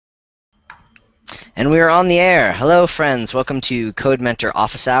And we are on the air. Hello, friends. Welcome to Codementor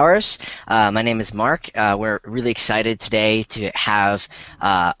Office Hours. My name is Mark. We're really excited today to have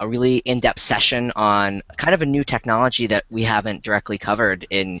a really in-depth session on kind of a new technology that we haven't directly covered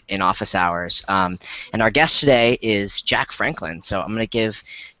in Office Hours. And our guest today is Jack Franklin. So I'm going to give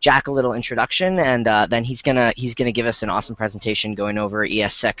Jack a little introduction, and then he's gonna give us an awesome presentation going over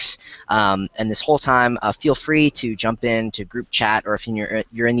ES6. And this whole time, feel free to jump in to group chat, or if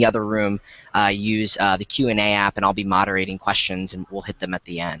you're in the other room, use the Q&A app, and I'll be moderating questions, and we'll hit them at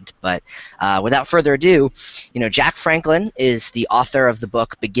the end. But without further ado, Jack Franklin is the author of the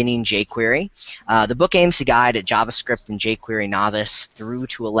book Beginning jQuery. The book aims to guide a JavaScript and jQuery novice through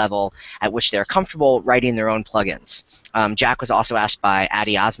to a level at which they're comfortable writing their own plugins. Jack was also asked by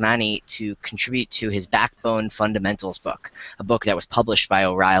Adi Osmani to contribute to his Backbone Fundamentals book, a book that was published by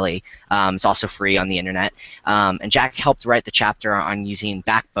O'Reilly. It's also free on the internet. And Jack helped write the chapter on using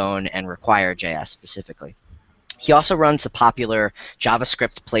Backbone and Require.js specifically. He also runs the popular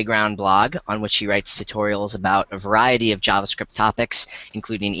JavaScript Playground blog, on which he writes tutorials about a variety of JavaScript topics,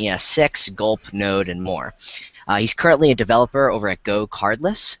 including ES6, Gulp, Node, and more. He's currently a developer over at Go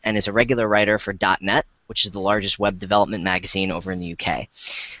Cardless and is a regular writer for .NET, which is the largest web development magazine over in the UK.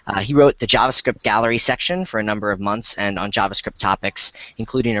 He wrote the JavaScript Gallery section for a number of months and on JavaScript topics,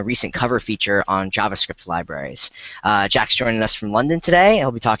 including a recent cover feature on JavaScript libraries. Jack's joining us from London today.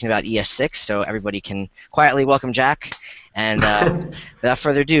 He'll be talking about ES6, so everybody can quietly welcome Jack. And without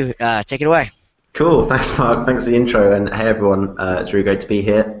further ado, take it away. Cool, thanks Mark, thanks for the intro, and hey everyone, it's really great to be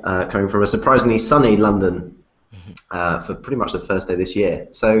here, coming from a surprisingly sunny London for pretty much the first day this year.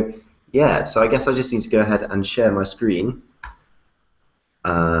 So yeah, so I guess I just need to go ahead and share my screen.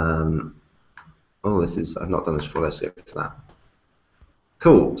 Oh, I've not done this before, let's go for that.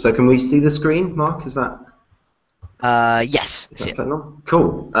 Cool, so can we see the screen, Mark, is that? Yes. Is that playing on?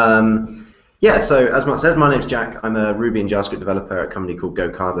 Cool. Yeah, so as Mark said, my name's Jack. I'm a Ruby and JavaScript developer at a company called Go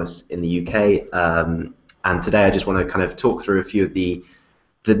Cardless in the UK. And today I just want to kind of talk through a few of the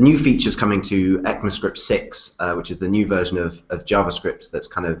new features coming to ECMAScript 6, which is the new version of JavaScript that's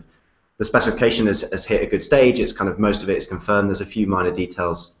kind of, the specification has hit a good stage. It's kind of, most of it is confirmed. There's a few minor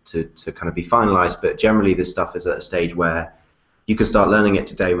details to kind of be finalized, but generally this stuff is at a stage where you can start learning it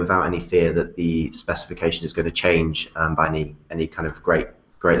today without any fear that the specification is going to change by any kind of great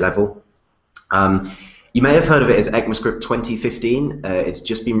level. You may have heard of it as ECMAScript 2015. It's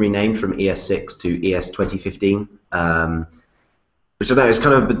just been renamed from ES6 to ES 2015. Which I know is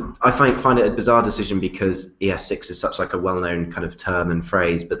kind of, I find it a bizarre decision because ES6 is such like a well-known kind of term and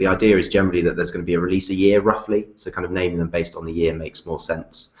phrase, but the idea is generally that there's going to be a release a year roughly, so kind of naming them based on the year makes more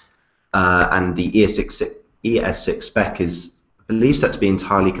sense. And the ES6 spec is, I believe, set to be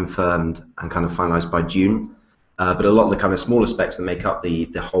entirely confirmed and kind of finalized by June, but a lot of the kind of smaller specs that make up the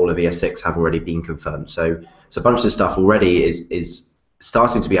whole of ES6 have already been confirmed. So a bunch of stuff already is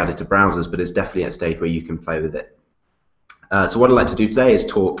starting to be added to browsers, but it's definitely at a stage where you can play with it. So what I'd like to do today is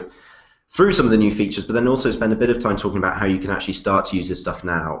talk through some of the new features, but then also spend a bit of time talking about how you can actually start to use this stuff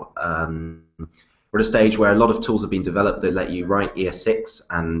now. We're at a stage where a lot of tools have been developed that let you write ES6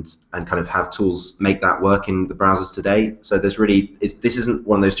 and kind of have tools make that work in the browsers today. So there's really, this isn't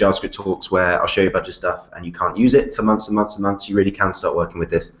one of those JavaScript talks where I'll show you a bunch of stuff and you can't use it for months and months and months. You really can start working with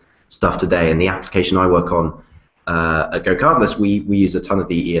this stuff today. And the application I work on at Go Cardless, we use a ton of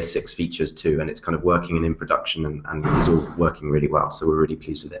the ES6 features too, and it's kind of working and in production and it's all working really well, so we're really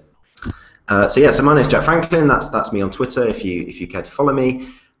pleased with it. So my name's Jack Franklin, that's me on Twitter if you care to follow me,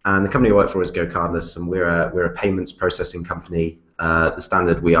 and the company I work for is Go Cardless, and we're a payments processing company. The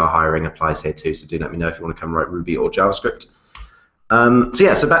standard we are hiring applies here too, so do let me know if you want to come write Ruby or JavaScript.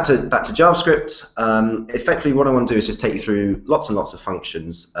 So back to JavaScript. Effectively what I want to do is just take you through lots and lots of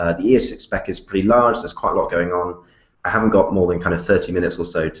functions. The ES6 spec is pretty large, there's quite a lot going on. I haven't got more than kind of 30 minutes or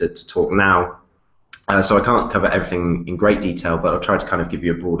so to talk now, so I can't cover everything in great detail, but I'll try to kind of give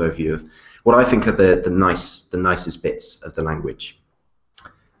you a broad overview of what I think are the nicest bits of the language.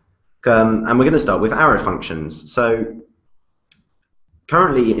 And we're going to start with arrow functions. So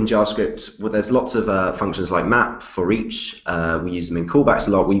currently in JavaScript, well, there's lots of functions like map, for each. We use them in callbacks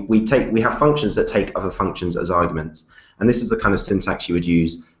a lot. We have functions that take other functions as arguments, and this is the kind of syntax you would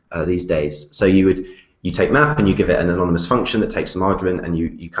use these days. So you take map and you give it an anonymous function that takes some argument, and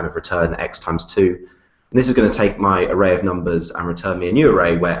you kind of return x times 2. And this is going to take my array of numbers and return me a new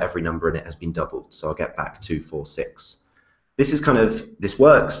array where every number in it has been doubled. So I'll get back 2, 4, 6. This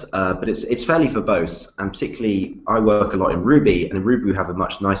works, but it's fairly verbose, and particularly I work a lot in Ruby, and in Ruby we have a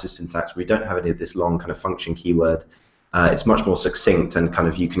much nicer syntax. We don't have any of this long kind of function keyword. It's much more succinct, and kind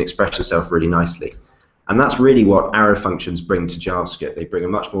of you can express yourself really nicely. And that's really what arrow functions bring to JavaScript. They bring a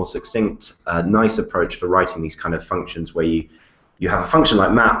much more succinct, nice approach for writing these kind of functions where you have a function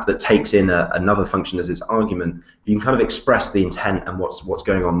like map that takes in another function as its argument. You can kind of express the intent and what's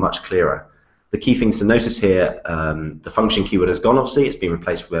going on much clearer. The key things to notice here, the function keyword has gone, obviously. It's been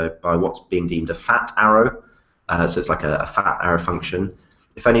replaced by what's being deemed a fat arrow. So it's like a fat arrow function.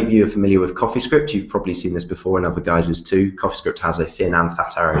 If any of you are familiar with CoffeeScript, you've probably seen this before in other guises too. CoffeeScript has a thin and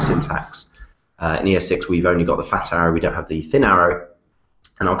fat arrow syntax. In ES6, we've only got the fat arrow, we don't have the thin arrow,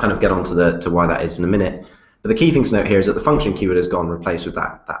 and I'll kind of get on to why that is in a minute. But the key thing to note here is that the function keyword has gone, replaced with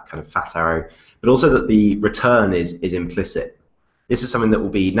that kind of fat arrow, but also that the return is implicit. This is something that will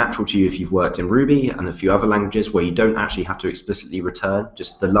be natural to you if you've worked in Ruby and a few other languages where you don't actually have to explicitly return,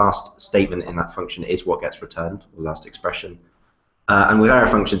 just the last statement in that function is what gets returned, the last expression. And with arrow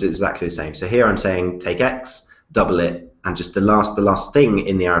functions, it's exactly the same. So here I'm saying take x, double it, and just the last thing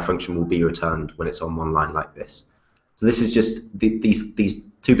in the arrow function will be returned when it's on one line like this. So this is just these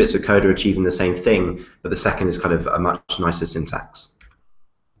two bits of code are achieving the same thing, but the second is kind of a much nicer syntax.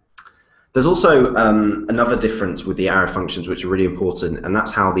 There's also another difference with the arrow functions which are really important, and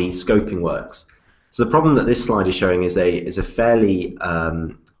that's how the scoping works. So the problem that this slide is showing is a fairly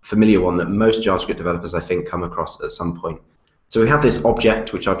familiar one that most JavaScript developers, I think, come across at some point. So we have this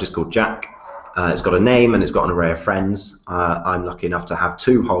object, which I've just called Jack. It's got a name and it's got an array of friends. I'm lucky enough to have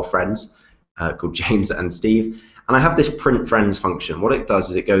two whole friends called James and Steve. And I have this print friends function. What it does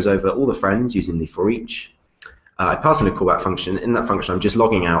is it goes over all the friends using the for each. I pass in a callback function. In that function, I'm just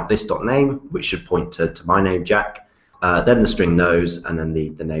logging out this.name, which should point to my name, Jack, then the string knows, and then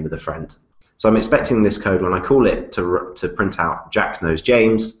the name of the friend. So I'm expecting this code when I call it to print out Jack knows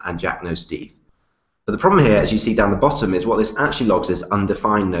James and Jack knows Steve. But the problem here, as you see down the bottom, is what this actually logs is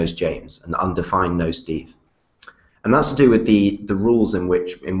undefined knows James and undefined knows Steve. And that's to do with the rules in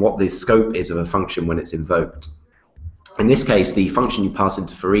what the scope is of a function when it's invoked. In this case, the function you pass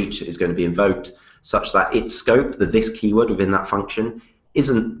into for each is going to be invoked such that its scope, the this keyword within that function,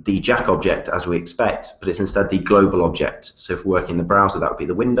 isn't the Jack object as we expect, but it's instead the global object. So if we're working in the browser, that would be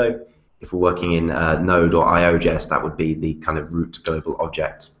the window. If we're working in Node or IO.js, that would be the kind of root global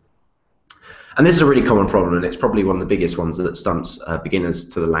object. And this is a really common problem, and it's probably one of the biggest ones that stumps beginners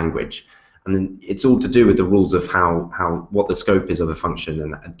to the language. And then it's all to do with the rules of what the scope is of a function,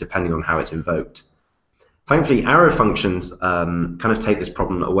 and depending on how it's invoked. Thankfully, arrow functions kind of take this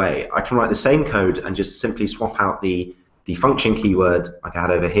problem away. I can write the same code and just simply swap out the function keyword like I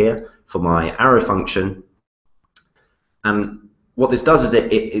had over here for my arrow function. And what this does is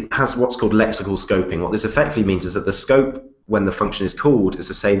it has what's called lexical scoping. What this effectively means is that the scope when the function is called is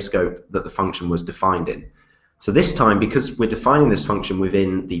the same scope that the function was defined in. So this time, because we're defining this function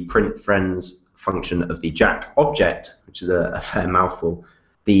within the print friends function of the Jack object, which is a fair mouthful,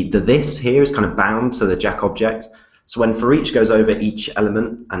 the this here is kind of bound to the Jack object. So when for each goes over each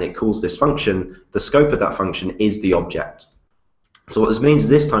element and it calls this function, the scope of that function is the object. So what this means is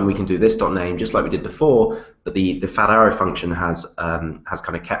this time we can do this.name just like we did before, but the fat arrow function has kind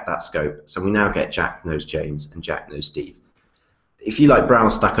of kept that scope. So we now get Jack knows James and Jack knows Steve. If you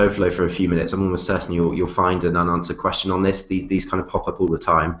browse Stack Overflow for a few minutes, I'm almost certain you'll find an unanswered question on this. These kind of pop up all the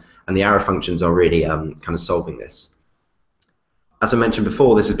time, and the arrow functions are really kind of solving this. As I mentioned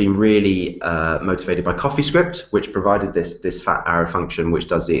before, this has been really motivated by CoffeeScript, which provided this fat arrow function, which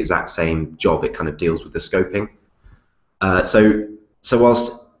does the exact same job. It kind of deals with the scoping. So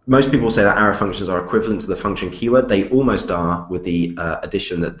whilst most people say that arrow functions are equivalent to the function keyword, they almost are, with the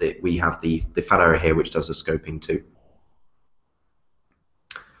addition that we have the fat arrow here, which does the scoping too.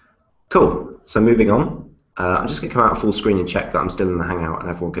 Cool. So moving on, I'm just going to come out of full screen and check that I'm still in the Hangout and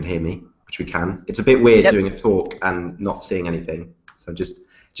everyone can hear me, which we can. It's a bit weird doing a talk and not seeing anything, so just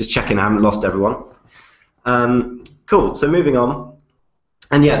checking I haven't lost everyone. Cool. So moving on,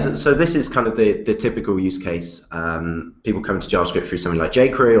 and yeah, so this is kind of the typical use case. People come to JavaScript through something like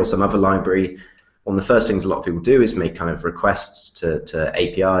jQuery or some other library. One of the first things a lot of people do is make kind of requests to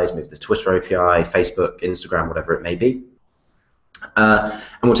APIs, maybe the Twitter API, Facebook, Instagram, whatever it may be. And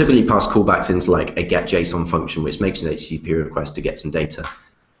we'll typically pass callbacks into like a getJSON function, which makes an HTTP request to get some data.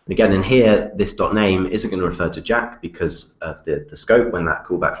 And again, in here, this .name isn't going to refer to Jack because of the scope when that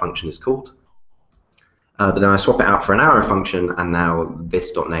callback function is called. But then I swap it out for an arrow function, and now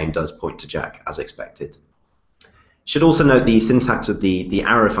this .name does point to Jack as expected. Should also note the syntax of the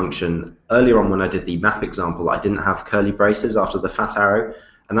arrow function. Earlier on when I did the map example, I didn't have curly braces after the fat arrow,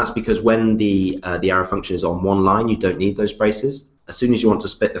 and that's because when the arrow function is on one line, you don't need those braces. As soon as you want to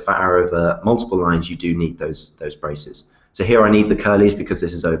split the fat arrow over multiple lines, you do need those braces. So here I need the curlies because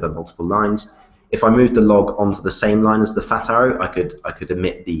this is over multiple lines. If I move the log onto the same line as the fat arrow, I could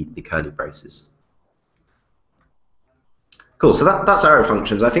omit the curly braces. Cool. So that's arrow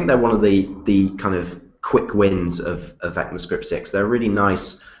functions. I think they're one of the kind of quick wins of ECMAScript 6. They're really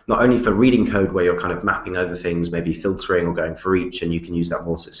nice, not only for reading code where you're kind of mapping over things, maybe filtering or going for each, and you can use that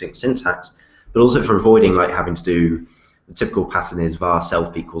more succinct syntax, but also for avoiding like having to do the typical pattern is var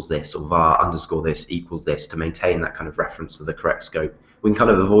self equals this or var underscore this equals this to maintain that kind of reference to the correct scope. We can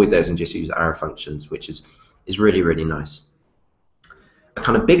kind of avoid those and just use arrow functions, which is really, really nice. A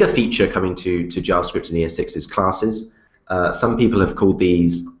kind of bigger feature coming to JavaScript in ES6 is classes. Some people have called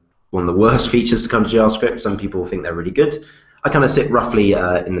these one of the worst features to come to JavaScript. Some people think they're really good. I kind of sit roughly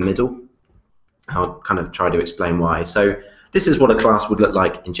in the middle. I'll kind of try to explain why. So this is what a class would look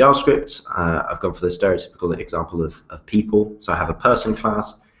like in JavaScript. I've gone for the stereotypical example of people. So I have a person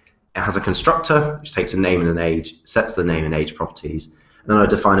class. It has a constructor, which takes a name and an age, sets the name and age properties. And then I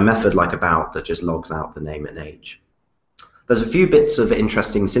define a method like about that just logs out the name and age. There's a few bits of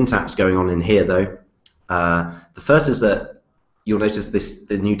interesting syntax going on in here, though. The first is that you'll notice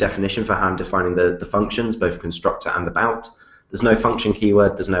the new definition for how I'm defining the functions, both constructor and about. There's no function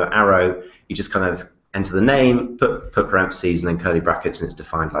keyword, there's no arrow. You just kind of enter the name, put parentheses, and then curly brackets, and it's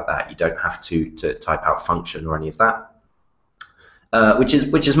defined like that. You don't have to type out function or any of that, which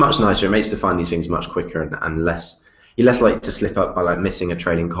is much nicer. It makes define these things much quicker and less. You're less likely to slip up by like missing a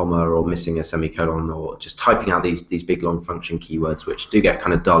trailing comma or missing a semicolon or just typing out these big long function keywords, which do get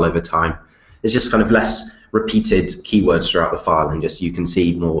kind of dull over time. There's just kind of less repeated keywords throughout the file, and just you can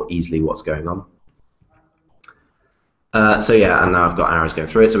see more easily what's going on. So yeah, and now I've got arrows going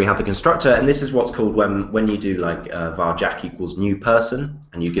through it. So we have the constructor, and this is what's called when you do like var jack equals new person,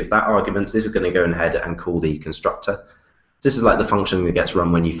 and you give that arguments. This is going to go ahead and call the constructor. This is like the function that gets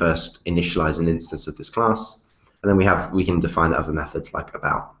run when you first initialize an instance of this class. And then we can define other methods like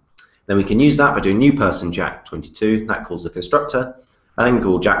about. Then we can use that by doing new person jack22. That calls the constructor. I then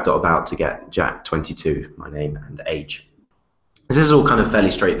call jack.about to get jack22, my name and age. This is all kind of fairly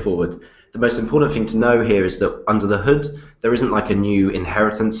straightforward. The most important thing to know here is that under the hood, there isn't like a new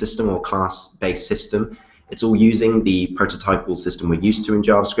inheritance system or class-based system. It's all using the prototypal system we're used to in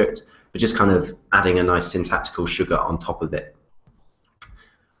JavaScript, but just kind of adding a nice syntactical sugar on top of it.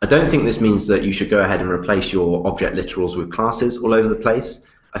 I don't think this means that you should go ahead and replace your object literals with classes all over the place.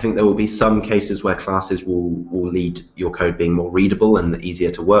 I think there will be some cases where classes will lead your code being more readable and easier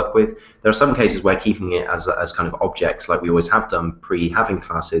to work with. There are some cases where keeping it as kind of objects, like we always have done pre-having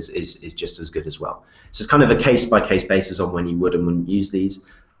classes, is just as good as well. So it's kind of a case-by-case basis on when you would and wouldn't use these.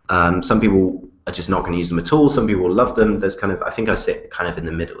 Some people are just not going to use them at all. Some people will love them. There's kind of, I think I sit kind of in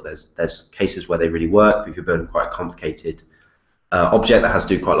the middle. There's cases where they really work. If you're building quite a complicated object that has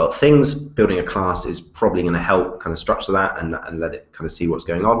to do quite a lot of things, building a class is probably going to help kind of structure that and let it kind of see what's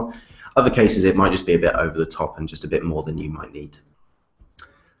going on. Other cases, it might just be a bit over the top and just a bit more than you might need.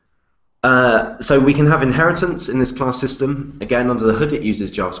 So we can have inheritance in this class system. Again, under the hood, it uses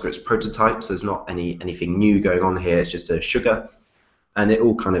JavaScript's prototypes. There's not anything new going on here. It's just a sugar. And it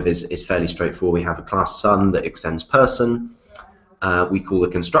all kind of is fairly straightforward. We have a class son that extends person. We call the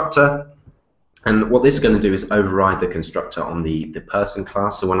constructor. And what this is going to do is override the constructor on the person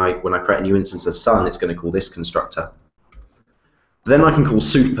class. So when I create a new instance of son, it's going to call this constructor. Then I can call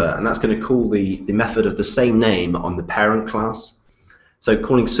super, and that's going to call the method of the same name on the parent class. So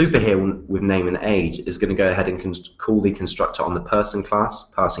calling super here with name and age is going to go ahead and call the constructor on the person class,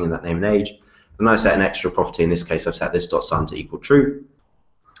 passing in that name and age. Then I set an extra property. In this case, I've set this.son to equal true.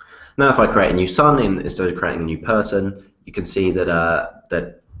 Now if I create a new son instead of creating a new person, you can see that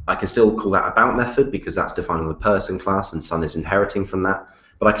I can still call that about method because that's defining the person class and son is inheriting from that.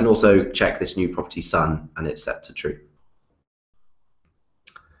 But I can also check this new property son and it's set to true.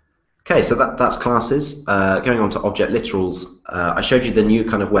 Okay, so that's classes. Going on to object literals, I showed you the new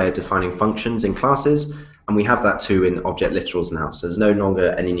kind of way of defining functions in classes, and we have that too in object literals now. So there's no longer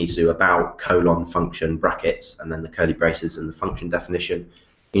any need to do about, colon, function, brackets, and then the curly braces and the function definition.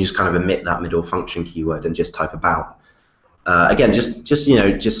 You just kind of omit that middle function keyword and just type about. Again,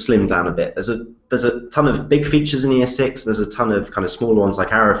 just slim down a bit. There's a ton of big features in ES6. There's a ton of kind of smaller ones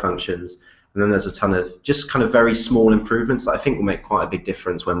like arrow functions, and then there's a ton of just kind of very small improvements that I think will make quite a big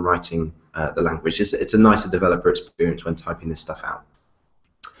difference when writing the language. It's a nicer developer experience when typing this stuff out.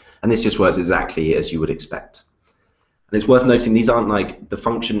 And this just works exactly as you would expect. And it's worth noting these aren't like the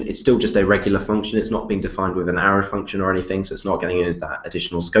function, it's still just a regular function. It's not being defined with an arrow function or anything, so it's not getting into that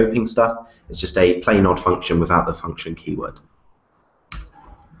additional scoping stuff. It's just a plain old function without the function keyword.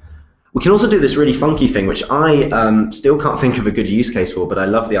 We can also do this really funky thing, which I still can't think of a good use case for, but I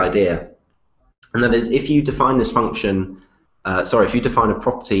love the idea. And that is if you define this function, if you define a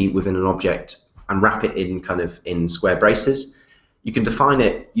property within an object and wrap it in kind of in square braces, you can define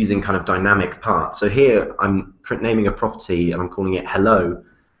it using kind of dynamic parts. So here I'm naming a property and I'm calling it hello,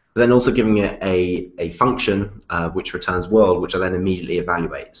 but then also giving it a function which returns world, which I then immediately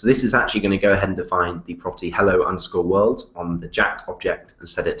evaluate. So this is actually going to go ahead and define the property hello underscore world on the Jack object and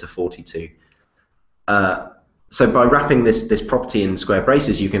set it to 42. So by wrapping this property in square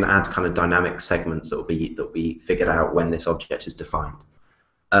braces, you can add kind of dynamic segments that will be figured out when this object is defined.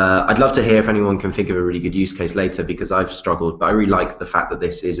 I'd love to hear if anyone can think of a really good use case later, because I've struggled, but I really like the fact that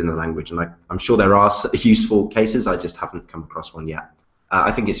this is in the language, and I'm sure there are useful cases, I just haven't come across one yet.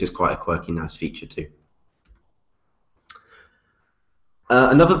 I think it's just quite a quirky, nice feature too.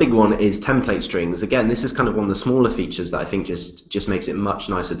 Another big one is template strings. Again, this is kind of one of the smaller features that I think just makes it much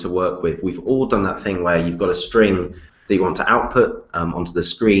nicer to work with. We've all done that thing where you've got a string that you want to output onto the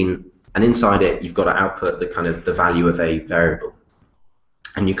screen, and inside it you've got to output the value of a variable.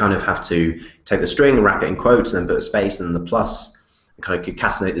 And you kind of have to take the string and wrap it in quotes, and then put a space and the plus, and kind of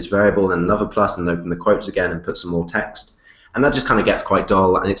concatenate this variable, then another plus, and then open the quotes again and put some more text. And that just kind of gets quite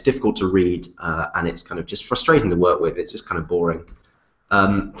dull, and it's difficult to read, and it's kind of just frustrating to work with. It's just kind of boring.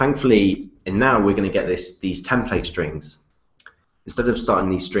 Thankfully, now we're going to get these template strings. Instead of starting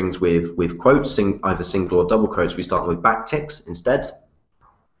these strings with quotes, either single or double quotes, we start with backticks instead.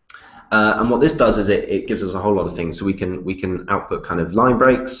 And what this does is it gives us a whole lot of things. So we can output kind of line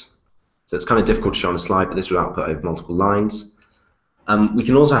breaks. So it's kind of difficult to show on a slide, but this will output over multiple lines. We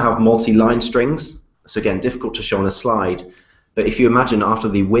can also have multi-line strings. So again, difficult to show on a slide. But if you imagine after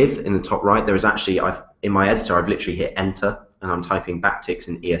the with in the top right, there is actually, in my editor, I've literally hit enter, and I'm typing backticks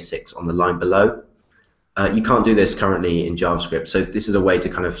in ES6 on the line below. You can't do this currently in JavaScript, so this is a way to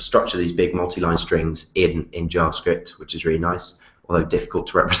kind of structure these big multi-line strings in JavaScript, which is really nice, although difficult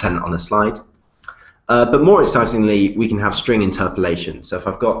to represent on a slide. But more excitingly, we can have string interpolation. So if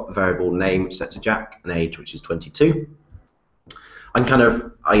I've got a variable name which is set to Jack and age which is 22,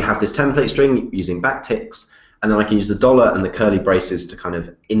 I have this template string using backticks, and then I can use the dollar and the curly braces to kind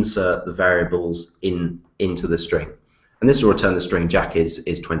of insert the variables into the string. And this will return the string Jack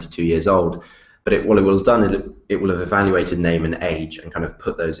is 22 years old, but what it will have done, it will have evaluated name and age and kind of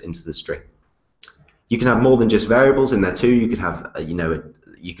put those into the string. You can have more than just variables in there too. You could have,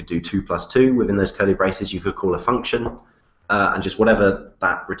 you could do 2 plus 2 within those curly braces. You could call a function, and just whatever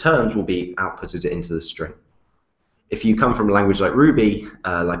that returns will be outputted into the string. If you come from a language like Ruby,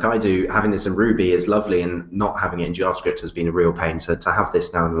 like I do, having this in Ruby is lovely, and not having it in JavaScript has been a real pain. So to have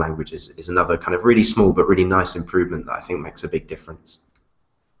this now in the language is another kind of really small but really nice improvement that I think makes a big difference.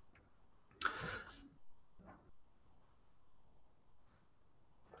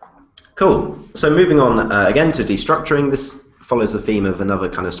 Cool. So moving on again to destructuring, this follows the theme of another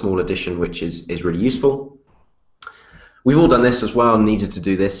kind of small addition which is really useful. We've all done this as well, needed to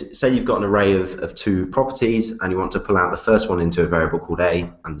do this. Say you've got an array of 2 properties and you want to pull out the first one into a variable called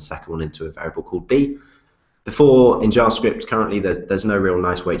A and the second one into a variable called B. Before, in JavaScript currently, there's no real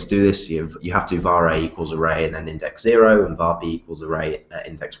nice way to do this. You have to var A equals array and then index 0, and var B equals array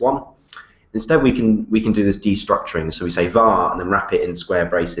index 1. Instead, we can do this destructuring. So we say var and then wrap it in square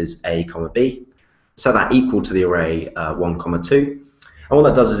braces A comma B, set that equal to the array 1 comma 2. And what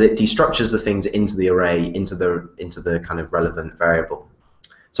that does is it destructures the things into the array into the kind of relevant variable.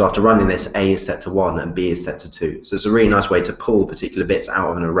 So after running this, A is set to 1 and B is set to 2. So it's a really nice way to pull particular bits out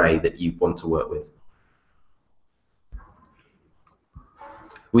of an array that you want to work with.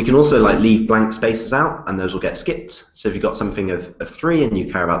 We can also leave blank spaces out, and those will get skipped. So if you've got something of 3 and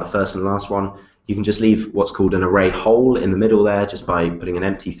you care about the first and last one, you can just leave what's called an array hole in the middle there, just by putting an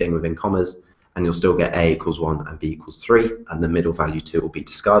empty thing within commas, and you'll still get A equals 1 and B equals 3, and the middle value 2 will be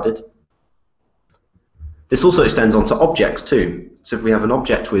discarded. This also extends onto objects too. So if we have an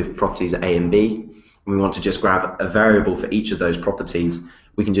object with properties A and B, and we want to just grab a variable for each of those properties,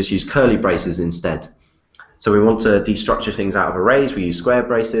 we can just use curly braces instead. So we want to destructure things out of arrays, we use square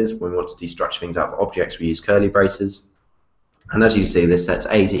braces. When we want to destructure things out of objects, we use curly braces. And as you see, this sets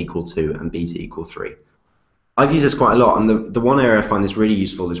A to equal 2 and B to equal 3. I've used this quite a lot, and the one area I find this really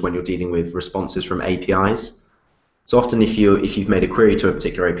useful is when you're dealing with responses from APIs. So often if you've made a query to a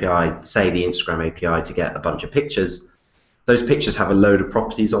particular API, say the Instagram API, to get a bunch of pictures, those pictures have a load of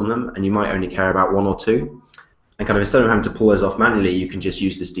properties on them, and you might only care about 1 or 2. And kind of instead of having to pull those off manually, you can just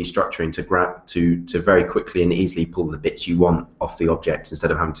use this destructuring to very quickly and easily pull the bits you want off the object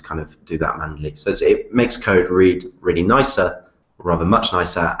instead of having to kind of do that manually. So it makes code read really nicer, or rather much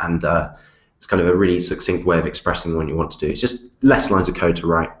nicer, and it's kind of a really succinct way of expressing what you want to do. It's just less lines of code to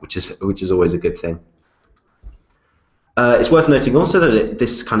write, which is always a good thing. It's worth noting also that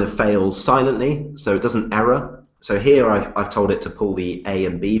this kind of fails silently, so it doesn't error. So here I've told it to pull the A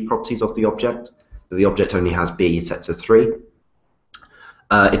and B properties of the object. The object only has B set to 3.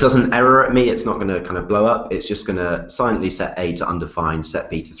 It doesn't error at me, it's not going to kind of blow up, it's just going to silently set A to undefined, set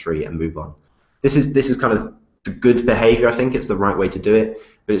B to 3, and move on. This is kind of the good behavior. I think it's the right way to do it,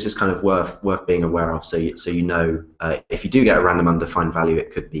 but it's just kind of worth being aware of, so you know if you do get a random undefined value,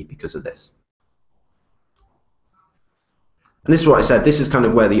 it could be because of this. And this is what I said, this is kind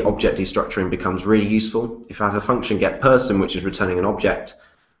of where the object destructuring becomes really useful. If I have a function getPerson, which is returning an object,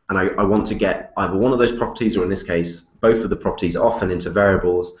 and I want to get either one of those properties, or in this case, both of the properties off and into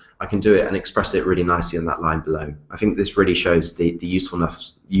variables, I can do it and express it really nicely in that line below. I think this really shows the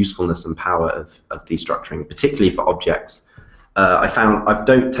usefulness and power of destructuring, particularly for objects. I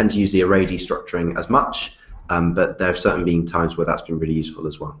don't tend to use the array destructuring as much, but there have certainly been times where that's been really useful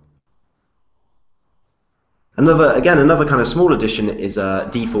as well. Another kind of small addition is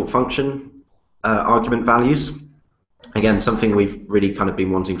default function argument values. Again, something we've really kind of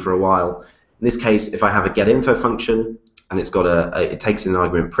been wanting for a while. In this case, if I have a getInfo function and it's got it takes in an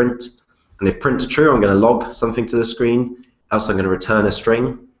argument print, and if print's true, I'm going to log something to the screen, else I'm going to return a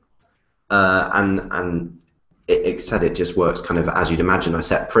string, and it said it just works kind of as you'd imagine. I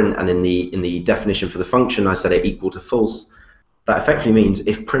set print, and in the definition for the function, I set it equal to false. That effectively means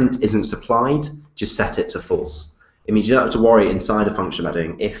if print isn't supplied, just set it to false. It means you don't have to worry inside a function about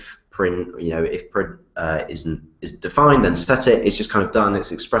doing if print, if print is defined, then set it. It's just kind of done.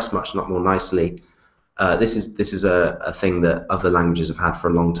 It's expressed much more nicely. This is a thing that other languages have had for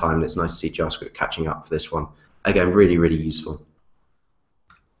a long time, and it's nice to see JavaScript catching up for this one. Again, really, really useful.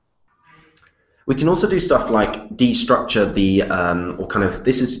 We can also do stuff like destructure the, or kind of,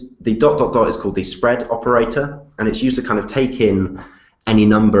 this is, the ... is called the spread operator, and it's used to kind of take in any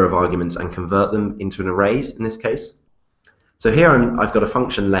number of arguments and convert them into an arrays in this case. So here I've got a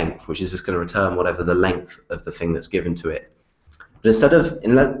function length, which is just going to return whatever the length of the thing that's given to it. But instead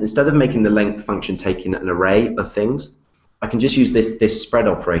of making the length function take in an array of things, I can just use this spread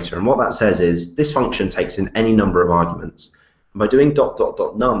operator, and what that says is this function takes in any number of arguments. And by doing ...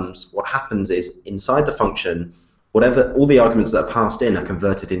 nums, what happens is inside the function, all the arguments that are passed in are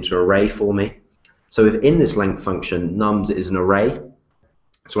converted into an array for me. So if in this length function nums is an array,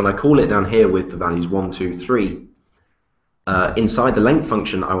 so when I call it down here with the values 1, 2, 3, inside the length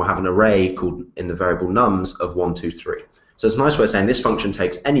function I will have an array called in the variable nums of 1, 2, 3. So it's a nice way of saying this function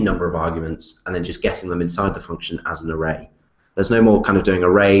takes any number of arguments and then just getting them inside the function as an array. There's no more kind of doing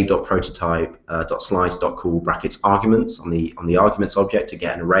array.prototype .slice.call brackets arguments on the arguments object to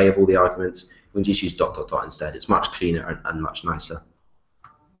get an array of all the arguments. We can just use ... instead. It's much cleaner and much nicer.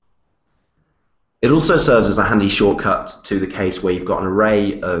 It also serves as a handy shortcut to the case where you've got an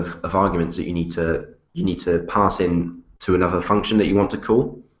array of arguments that you need to pass in to another function that you want to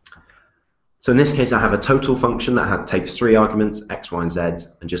call. So in this case, I have a total function that takes 3 arguments, x, y, and z,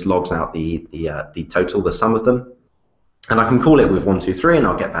 and just logs out the total, the sum of them. And I can call it with 1, 2, 3, and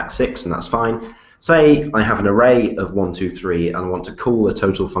I'll get back 6, and that's fine. Say I have an array of 1, 2, 3, and I want to call the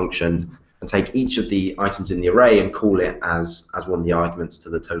total function and take each of the items in the array and call it as one of the arguments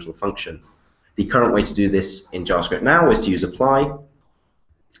to the total function. The current way to do this in JavaScript now is to use apply.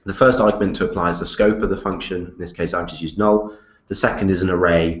 The first argument to apply is the scope of the function. In this case, I've just used null. The second is an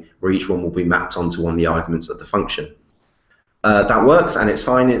array where each one will be mapped onto one of the arguments of the function. That works, and it's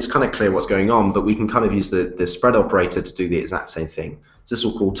fine. It's kind of clear what's going on, but we can kind of use the spread operator to do the exact same thing. So this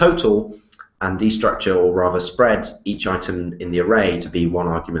will call total and destructure, or rather spread, each item in the array to be one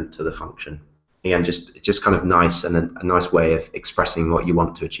argument to the function. Again, just kind of nice, and a nice way of expressing what you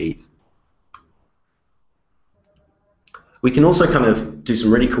want to achieve. We can also kind of do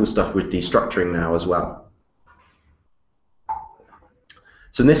some really cool stuff with destructuring now as well.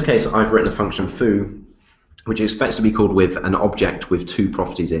 So in this case, I've written a function foo, which expects to be called with an object with 2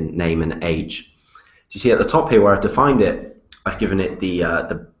 properties in, name and age. So you see at the top here where I've defined it, I've given it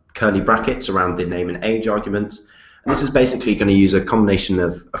the curly brackets around the name and age arguments. And this is basically going to use a combination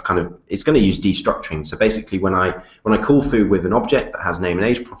of it's going to use destructuring. So basically when I call foo with an object that has name and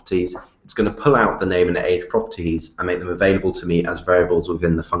age properties, it's going to pull out the name and age properties and make them available to me as variables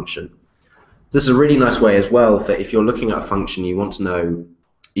within the function. This is a really nice way as well for if you're looking at a function, you want to know,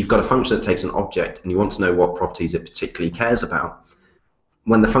 you've got a function that takes an object and you want to know what properties it particularly cares about.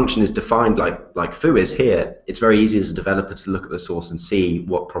 When the function is defined like foo is here, it's very easy as a developer to look at the source and see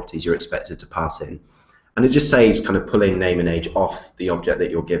what properties you're expected to pass in. And it just saves kind of pulling name and age off the object that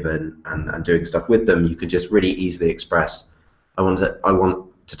you're given and doing stuff with them. You can just really easily express, I want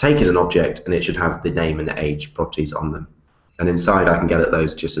to take in an object and it should have the name and the age properties on them. And inside I can get at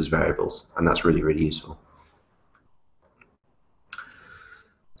those just as variables, and that's really, really useful.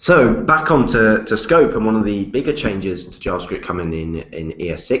 So back on to scope, and one of the bigger changes to JavaScript coming in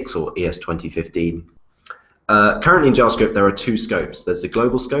ES6 or ES 2015 Currently in JavaScript, there are two scopes. There's the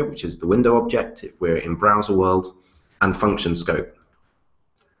global scope, which is the window object if we're in browser world, and function scope.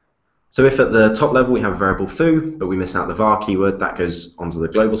 So if at the top level we have a variable foo, but we miss out the var keyword, that goes onto the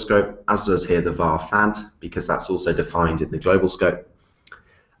global scope, as does here the var fad, because that's also defined in the global scope.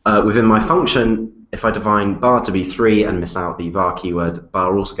 Within my function, if I define bar to be 3 and miss out the var keyword,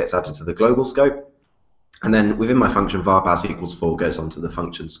 bar also gets added to the global scope. And then within my function, var baz equals 4 goes onto the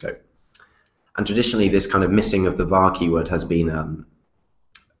function scope. And traditionally, this kind of missing of the var keyword has been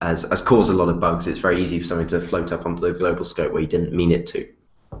has caused a lot of bugs. It's very easy for something to float up onto the global scope where you didn't mean it to.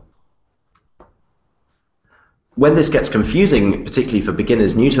 When this gets confusing, particularly for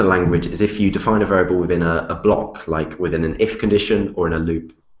beginners new to the language, is if you define a variable within a block, like within an if condition or in a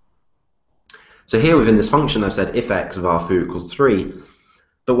loop. So here within this function, I've said if x var foo equals 3,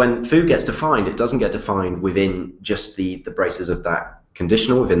 but when foo gets defined, it doesn't get defined within just the braces of that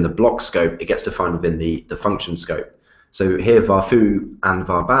conditional, within the block scope, it gets defined within the function scope. So here var foo and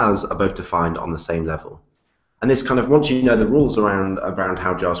var baz are both defined on the same level. And this kind of, once you know the rules around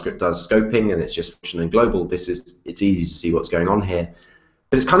how JavaScript does scoping, and it's just function and global, it's easy to see what's going on here.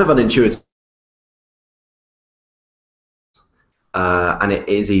 But it's kind of unintuitive, and it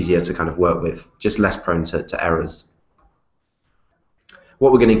is easier to kind of work with, just less prone to errors.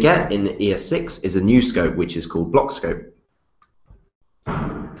 What we're going to get in ES6 is a new scope, which is called block scope.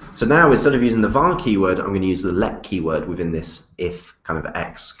 So now, instead of using the var keyword, I'm going to use the let keyword within this if kind of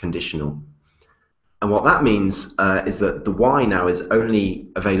x conditional. And what that means is that the y now is only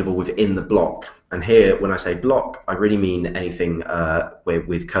available within the block. And here, when I say block, I really mean anything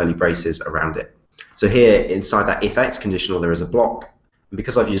with curly braces around it. So here, inside that if x conditional, there is a block. And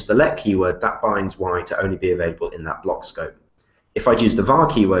because I've used the let keyword, that binds y to only be available in that block scope. If I'd used the var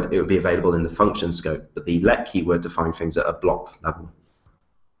keyword, it would be available in the function scope. But the let keyword defines things at a block level.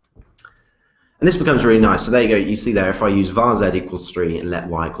 And this becomes really nice. So there you go. You see there, if I use var z equals 3 and let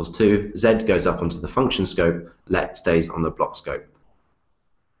y equals 2, z goes up onto the function scope, let stays on the block scope.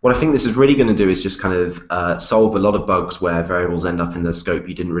 What I think this is really going to do is just kind of solve a lot of bugs where variables end up in the scope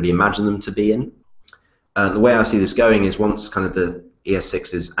you didn't really imagine them to be in. The way I see this going is once kind of the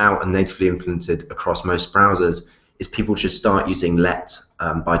ES6 is out and natively implemented across most browsers, is people should start using let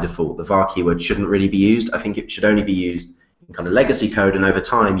by default. The var keyword shouldn't really be used. I think it should only be used kind of legacy code, and over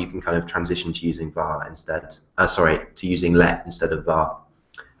time you can kind of transition to using var instead. To using let instead of var,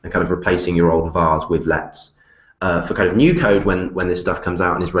 and kind of replacing your old vars with lets. For kind of new code, when this stuff comes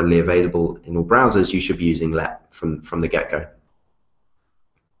out and is readily available in all browsers, you should be using let from the get-go.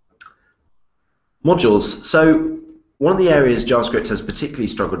 Modules. So one of the areas JavaScript has particularly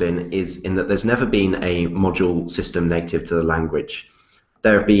struggled in is in that there's never been a module system native to the language.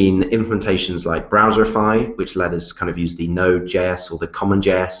 There have been implementations like Browserify, which let us kind of use the Node.js or the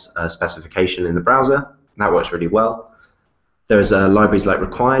CommonJS specification in the browser. That works really well. There's libraries like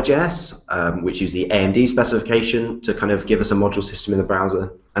Require.js, which use the AMD specification to kind of give us a module system in the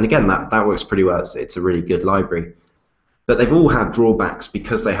browser. And again, that works pretty well. It's a really good library. But they've all had drawbacks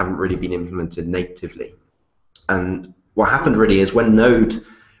because they haven't really been implemented natively. And what happened really is when Node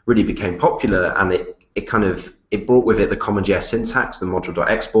really became popular, and it brought with it the CommonJS syntax, the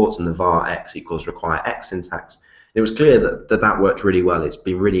module.exports, and the var x equals require x syntax. And it was clear that worked really well. It's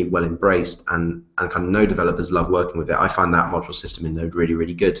been really well embraced, and kind of Node developers love working with it. I find that module system in Node really,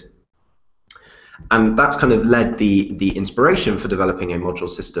 really good. And that's kind of led the inspiration for developing a module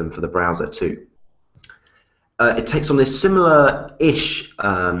system for the browser too. It takes on this similar-ish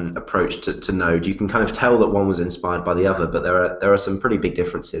approach to Node. You can kind of tell that one was inspired by the other, but there are some pretty big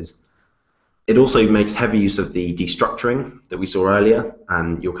differences. It also makes heavy use of the destructuring that we saw earlier,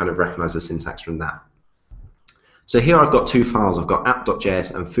 and you'll kind of recognize the syntax from that. So here I've got two files. I've got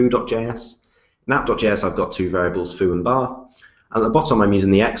app.js and foo.js. In app.js, I've got two variables, foo and bar. And at the bottom, I'm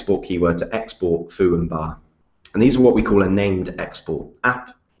using the export keyword to export foo and bar. And these are what we call a named export.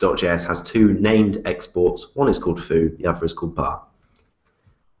 App.js has two named exports. One is called foo, the other is called bar.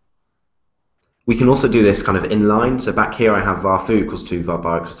 We can also do this kind of inline. So back here I have var foo equals 2, var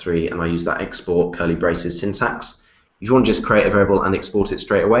bar equals 3, and I use that export curly braces syntax. If you want to just create a variable and export it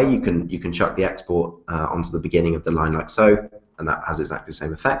straight away, you can chuck the export onto the beginning of the line like so, and that has exactly the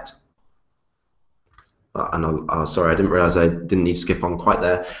same effect. Sorry, I didn't realize I didn't need to skip on quite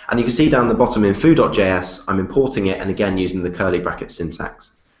there. And you can see down the bottom in foo.js, I'm importing it, and again using the curly bracket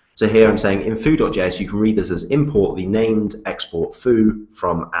syntax. So here I'm saying in foo.js, you can read this as import the named export foo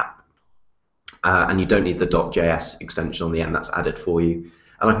from app. And you don't need the .js extension on the end, that's added for you.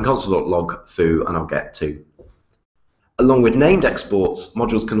 And I can console.log foo, and I'll get 2. Along with named exports,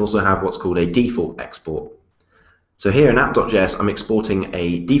 modules can also have what's called a default export. So here in app.js, I'm exporting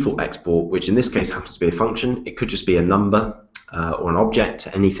a default export, which in this case happens to be a function. It could just be a number or an object,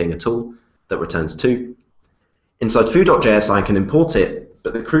 anything at all that returns 2. Inside foo.js, I can import it,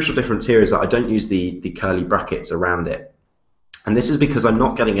 but the crucial difference here is that I don't use the curly brackets around it. And this is because I'm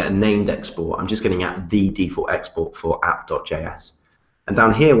not getting at a named export, I'm just getting at the default export for app.js. And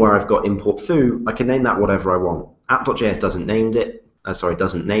down here where I've got import foo, I can name that whatever I want. App.js doesn't name it, so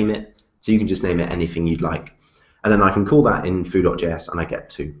you can just name it anything you'd like. And then I can call that in foo.js and I get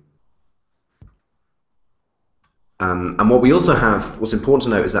 2. And what we also have, what's important to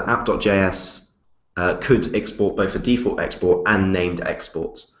note is that app.js could export both a default export and named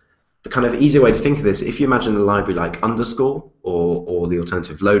exports. The kind of easier way to think of this, if you imagine a library like underscore or the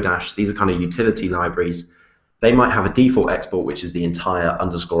alternative Lodash, these are kind of utility libraries. They might have a default export, which is the entire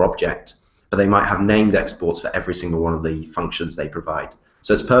underscore object, but they might have named exports for every single one of the functions they provide.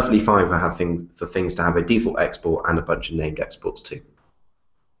 So it's perfectly fine for things to have a default export and a bunch of named exports too.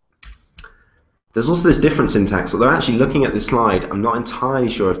 There's also this different syntax, although actually looking at this slide, I'm not entirely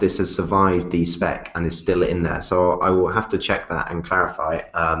sure if this has survived the spec and is still in there, so I will have to check that and clarify.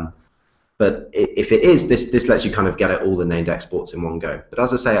 But if it is, this lets you kind of get at all the named exports in one go. But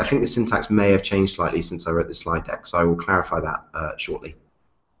as I say, I think the syntax may have changed slightly since I wrote this slide deck, so I will clarify that shortly.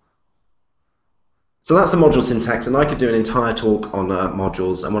 So that's the module syntax, and I could do an entire talk on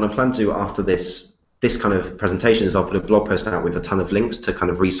modules, and what I plan to do after this kind of presentation is I'll put a blog post out with a ton of links to kind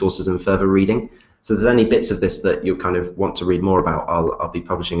of resources and further reading. So if there's any bits of this that you kind of want to read more about, I'll be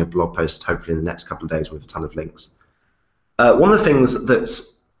publishing a blog post hopefully in the next couple of days with a ton of links. One of the things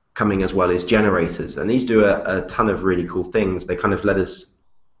that's coming as well is generators, and these do a ton of really cool things. They kind of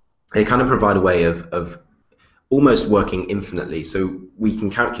provide a way of almost working infinitely. So we can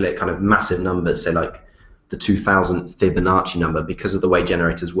calculate kind of massive numbers, say like the 2000th Fibonacci number, because of the way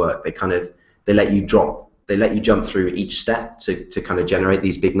generators work. They let you jump through each step to kind of generate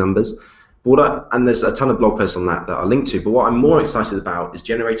these big numbers. And there's a ton of blog posts on that I'll link to, but what I'm more excited about is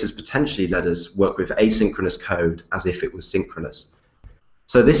generators potentially let us work with asynchronous code as if it was synchronous.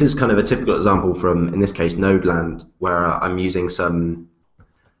 So this is kind of a typical example from, in this case, Nodeland, where I'm using some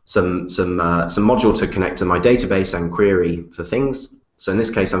module to connect to my database and query for things. So in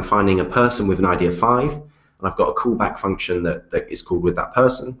this case, I'm finding a person with an ID of 5, and I've got a callback function that is called with that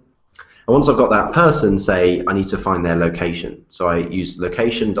person. And once I've got that person, say, I need to find their location. So I use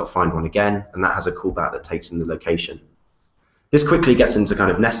location.findOne again, and that has a callback that takes in the location. This quickly gets into kind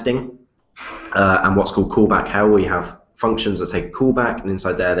of nesting and what's called callback hell. We have functions that take a callback, and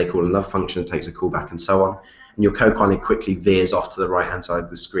inside there they call another function that takes a callback, and so on. And your code kind of quickly veers off to the right-hand side of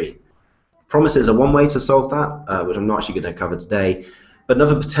the screen. Promises are one way to solve that, which I'm not actually going to cover today. But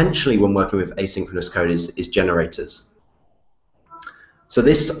another potentially when working with asynchronous code is generators. So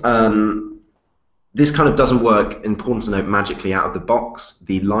this kind of doesn't work, important to note, magically out of the box.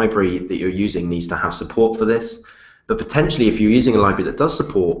 The library that you're using needs to have support for this. But potentially, if you're using a library that does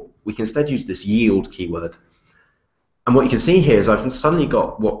support, we can instead use this yield keyword. And what you can see here is I've suddenly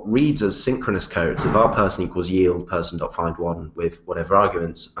got what reads as synchronous code. So var person equals yield person.findOne with whatever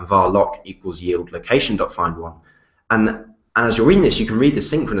arguments, and var lock equals yield location.findOne. And as you're reading this, you can read this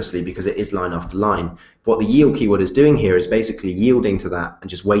synchronously because it is line after line. What the yield keyword is doing here is basically yielding to that and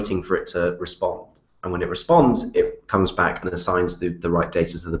just waiting for it to respond. And when it responds, it comes back and assigns the right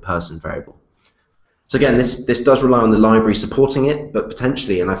data to the person variable. So again, this does rely on the library supporting it, but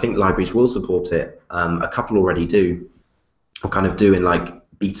potentially, and I think libraries will support it, a couple already do, or kind of do in like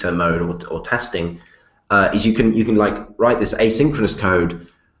beta mode or testing, is you can like write this asynchronous code,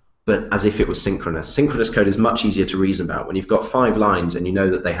 but as if it was synchronous. Synchronous code is much easier to reason about. When you've got 5 lines and you know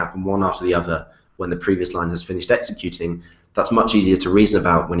that they happen one after the other when the previous line has finished executing, that's much easier to reason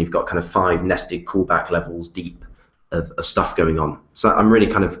about when you've got kind of 5 nested callback levels deep of stuff going on. So I'm really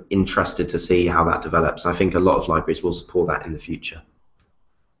kind of interested to see how that develops. I think a lot of libraries will support that in the future.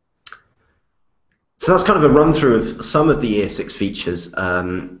 So that's kind of a run through of some of the ES6 features.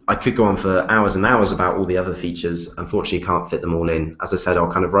 I could go on for hours and hours about all the other features. Unfortunately, can't fit them all in. As I said,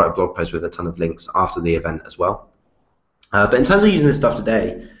 I'll kind of write a blog post with a ton of links after the event as well. But in terms of using this stuff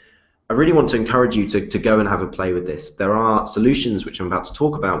today, I really want to encourage you to go and have a play with this. There are solutions which I'm about to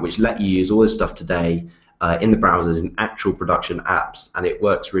talk about which let you use all this stuff today in the browsers in actual production apps, and it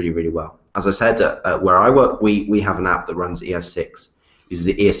works really, really well. As I said, where I work, we have an app that runs ES6. Uses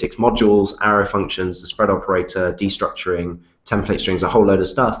the ES6 modules, arrow functions, the spread operator, destructuring, template strings, a whole load of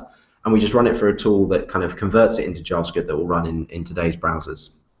stuff, and we just run it through a tool that kind of converts it into JavaScript that will run in today's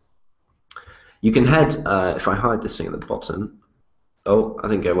browsers. You can head, if I hide this thing at the bottom, oh, I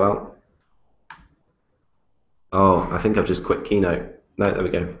didn't go well. Oh, I think I've just quit Keynote. No, there we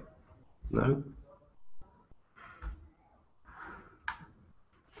go. No.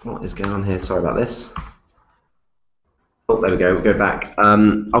 What is going on here? Sorry about this. Oh, there we go. We'll go back.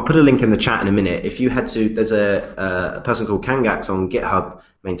 I'll put a link in the chat in a minute. If you head to, there's a person called Kangax on GitHub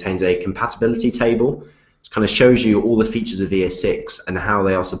maintains a compatibility table, which kind of shows you all the features of ES6 and how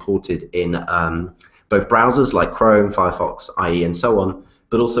they are supported in both browsers like Chrome, Firefox, IE, and so on,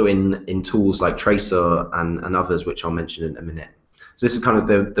 but also in tools like Tracer and others, which I'll mention in a minute. So this is kind of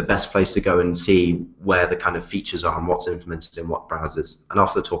the best place to go and see where the kind of features are and what's implemented in what browsers. And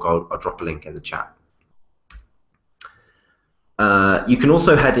after the talk, I'll drop a link in the chat. You can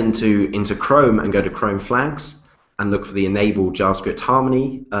also head into Chrome and go to Chrome flags and look for the enable JavaScript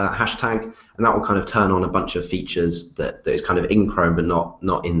harmony hashtag, and that will kind of turn on a bunch of features that is kind of in Chrome but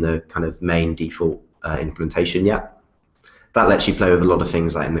not in the kind of main default implementation yet. That lets you play with a lot of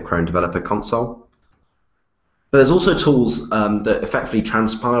things like in the Chrome Developer Console. But there's also tools that effectively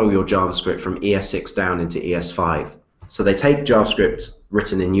transpile your JavaScript from ES6 down into ES5. So they take JavaScript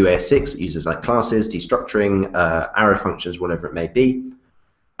written in new ES6, uses like classes, destructuring, arrow functions, whatever it may be,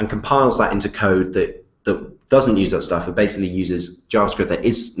 and compiles that into code that doesn't use that stuff. It basically uses JavaScript that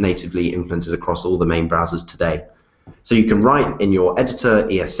is natively implemented across all the main browsers today. So you can write in your editor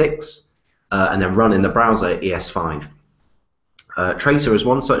ES6 and then run in the browser ES5. Tracer is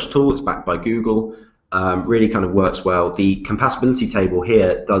one such tool. It's backed by Google. Really kind of works well. The compatibility table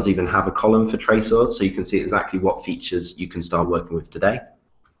here does even have a column for Tracer, so you can see exactly what features you can start working with today.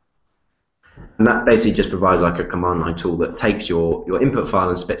 And that basically just provides like a command line tool that takes your input file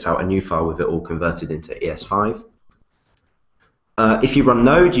and spits out a new file with it all converted into ES5. If you run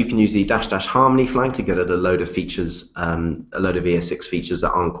Node, you can use the -- harmony flag to get at a load of features, a load of ES6 features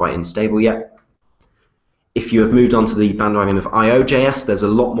that aren't quite unstable yet. If you have moved on to the bandwagon of IO.js, there's a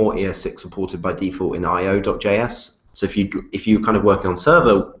lot more ES6 supported by default in IO.js. So if you're kind of working on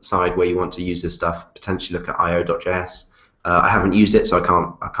server side where you want to use this stuff, potentially look at IO.js. I haven't used it, so I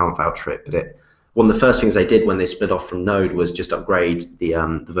can't vouch for it. But one of the first things they did when they split off from Node was just upgrade the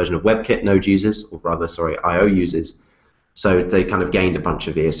version of WebKit Node uses, or rather, sorry, IO users. So they kind of gained a bunch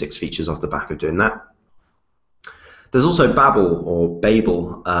of ES6 features off the back of doing that. There's also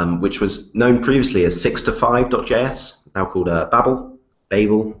Babel, which was known previously as 6to5.js, now called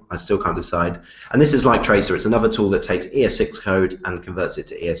Babel, I still can't decide. And this is like Tracer. It's another tool that takes ES6 code and converts it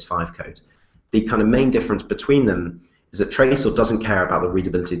to ES5 code. The kind of main difference between them is that Tracer doesn't care about the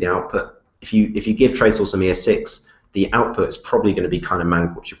readability of the output. If you give Tracer some ES6, the output is probably going to be kind of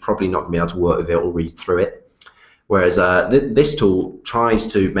mangled. You're probably not going to be able to work with it or read through it. Whereas this tool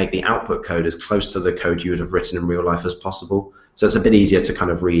tries to make the output code as close to the code you would have written in real life as possible. So it's a bit easier to kind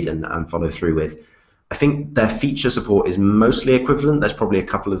of read and follow through with. I think their feature support is mostly equivalent. There's probably a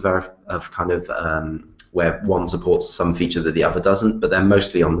couple of kind of where one supports some feature that the other doesn't, but they're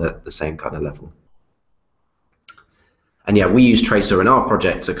mostly on the same kind of level. And yeah, we use Tracer in our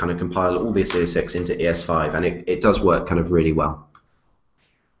project to kind of compile all this ES6 into ES5, and it does work kind of really well.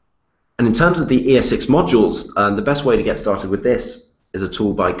 And in terms of the ES6 modules, the best way to get started with this is a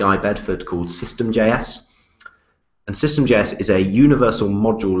tool by Guy Bedford called System.js. And System.js is a universal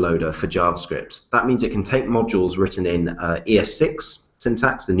module loader for JavaScript. That means it can take modules written in ES6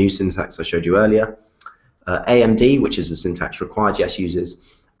 syntax, the new syntax I showed you earlier, AMD, which is the syntax required.js uses,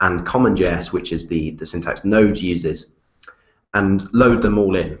 and CommonJS, which is the syntax Node uses, and load them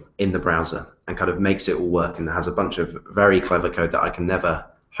all in the browser and kind of makes it all work, and has a bunch of very clever code that I can never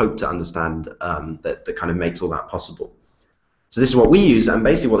hope to understand that kind of makes all that possible. So this is what we use, and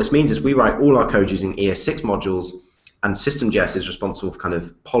basically what this means is we write all our code using ES6 modules, and System.js is responsible for kind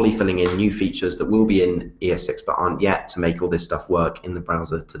of polyfilling in new features that will be in ES6 but aren't yet to make all this stuff work in the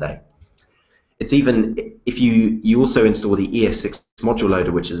browser today. It's even, if you also install the ES6 module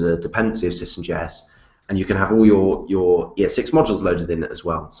loader, which is a dependency of System.js, and you can have all your ES6 modules loaded in it as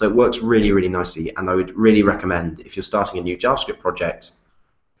well. So it works really, really nicely, and I would really recommend, if you're starting a new JavaScript project,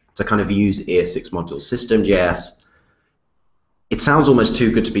 to kind of use ES6 modules. System.js, it sounds almost too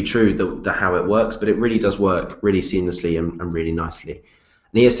good to be true, how it works, but it really does work really seamlessly and really nicely.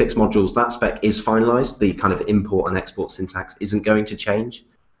 And ES6 modules, that spec is finalized. The kind of import and export syntax isn't going to change.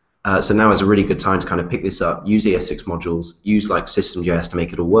 So now is a really good time to kind of pick this up, use ES6 modules, use like System.js to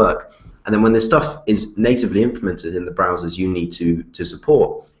make it all work. And then when this stuff is natively implemented in the browsers you need to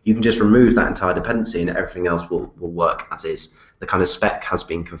support, you can just remove that entire dependency and everything else will work as is. The kind of spec has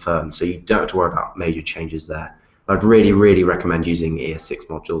been confirmed, so you don't have to worry about major changes there. I'd really, really recommend using ES6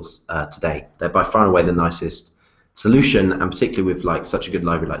 modules today. They're by far and away the nicest solution, and particularly with like such a good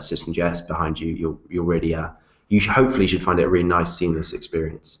library like System.js behind you, you'll really, you hopefully should find it a really nice, seamless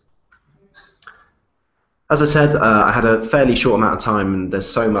experience. As I said, I had a fairly short amount of time, and there's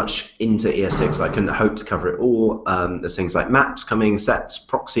so much into ES6 that I couldn't hope to cover it all. There's things like maps coming, sets,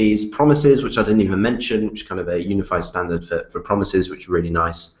 proxies, promises, which I didn't even mention, which is kind of a unified standard for promises, which is really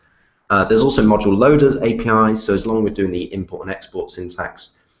nice. There's also module loaders APIs, so as long as we're doing the import and export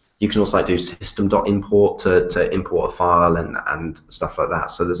syntax, you can also do system.import to import a file and stuff like that.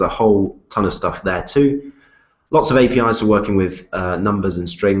 So there's a whole ton of stuff there too. Lots of APIs for working with numbers and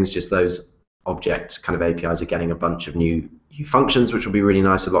strings, just those object kind of APIs are getting a bunch of new functions, which will be really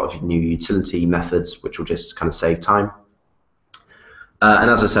nice, a lot of new utility methods, which will just kind of save time.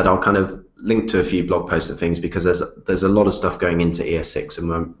 And as I said, I'll kind of link to a few blog posts and things because there's a lot of stuff going into ES6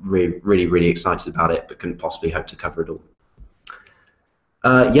 and I'm really excited about it, but couldn't possibly hope to cover it all.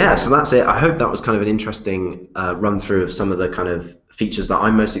 Yeah, so that's it. I hope that was kind of an interesting run through of some of the kind of features that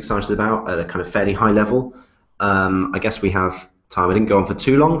I'm most excited about at a kind of fairly high level. I guess we have time. I didn't go on for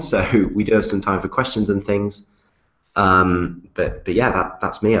too long, so we do have some time for questions and things. But yeah,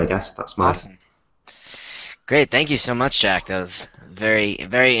 that's me, I guess. That's my Awesome. Great, thank you so much, Jack. That was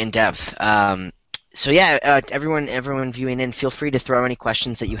very in depth. So yeah, everyone viewing in, feel free to throw any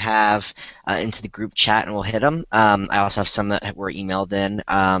questions that you have into the group chat, and we'll hit them. I also have some that were emailed in.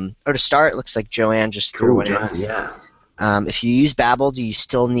 Or to start, it looks like Joanne just threw it in. Yeah. If you use Babel, do you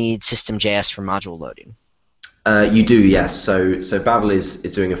still need System.js for module loading? You do, yes. So Babel is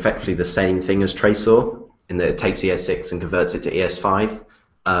doing effectively the same thing as Tracor in that it takes ES6 and converts it to ES5.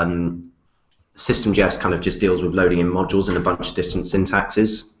 System.js kind of just deals with loading in modules in a bunch of different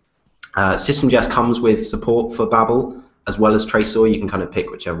syntaxes. System.js comes with support for Babel as well as Tracor. You can kind of pick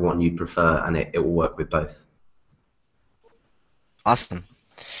whichever one you prefer, and it will work with both. Awesome.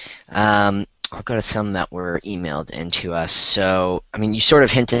 I'll go to some that were emailed into us. So, I mean, you sort of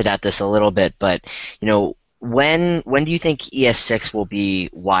hinted at this a little bit, but you know, when do you think ES6 will be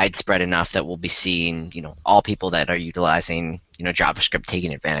widespread enough that we'll be seeing, you know, all people that are utilizing, you know, JavaScript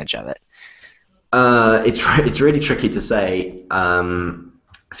taking advantage of it? It's really tricky to say.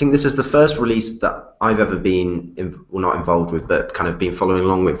 I think this is the first release that I've ever been, well, not involved with, but kind of been following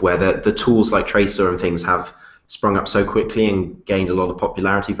along with, where the tools like Tracor and things have sprung up so quickly and gained a lot of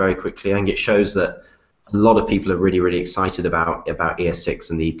popularity very quickly. I think it shows that a lot of people are really excited about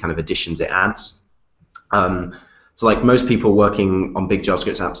ES6 and the kind of additions it adds. So like most people working on big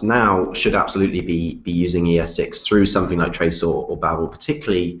JavaScript apps now should absolutely be using ES6 through something like Tracor or Babel,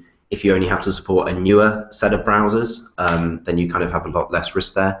 particularly if you only have to support a newer set of browsers, then you kind of have a lot less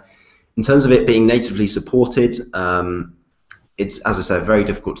risk there. In terms of it being natively supported, it's, as I said, very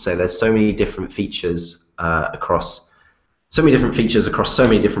difficult to say. There's so many different features across so many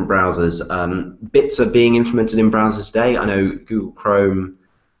different browsers. Bits are being implemented in browsers today. I know Google Chrome,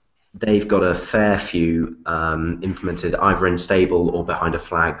 they've got a fair few implemented either in stable or behind a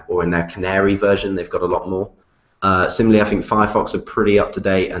flag, or in their Canary version they've got a lot more. Similarly, I think Firefox are pretty up to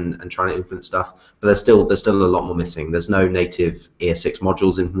date and trying to implement stuff, but there's still a lot more missing. There's no native ES6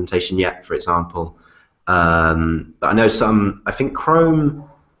 modules implementation yet, for example. But I know some. I think Chrome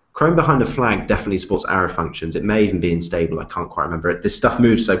behind a flag definitely supports arrow functions. It may even be in stable. I can't quite remember it. This stuff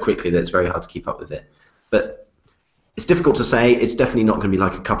moves so quickly that it's very hard to keep up with it. But it's difficult to say. It's definitely not going to be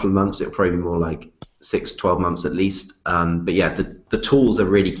like a couple of months. It'll probably be more like 6, 12 months at least. But yeah, the tools are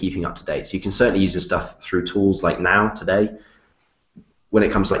really keeping up to date. So you can certainly use this stuff through tools like now, today. When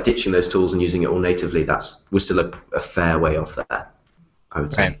it comes to like ditching those tools and using it all natively, we're still a fair way off there, I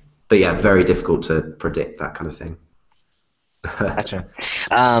would say. Right. But yeah, very difficult to predict that kind of thing. Gotcha.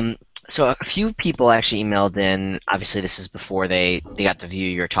 So a few people actually emailed in. Obviously, this is before they got to view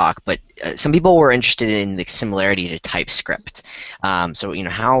your talk, but some people were interested in the similarity to TypeScript. So you know,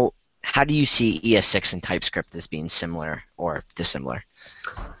 how do you see ES6 and TypeScript as being similar or dissimilar?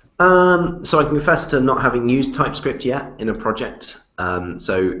 So I can confess to not having used TypeScript yet in a project.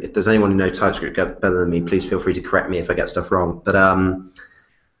 So if there's anyone who knows TypeScript better than me, please feel free to correct me if I get stuff wrong. But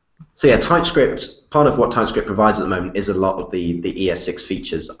so yeah, TypeScript, part of what TypeScript provides at the moment is a lot of the ES6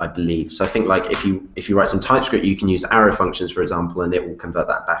 features, I believe. So I think like if you write some TypeScript, you can use arrow functions, for example, and it will convert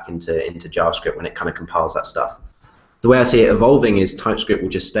that back into JavaScript when it kind of compiles that stuff. The way I see it evolving is TypeScript will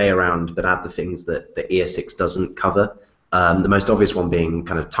just stay around but add the things that the ES6 doesn't cover. The most obvious one being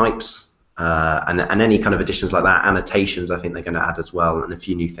kind of types and any kind of additions like that. Annotations, I think they're going to add as well, and a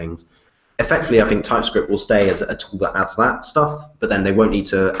few new things. Effectively, I think TypeScript will stay as a tool that adds that stuff, but then they won't need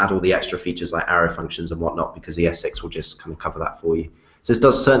to add all the extra features like arrow functions and whatnot because ES6 will just kind of cover that for you. So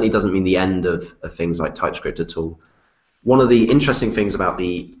this certainly doesn't mean the end of things like TypeScript at all. One of the interesting things about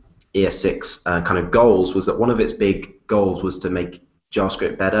the ES6 kind of goals was that one of its big goals was to make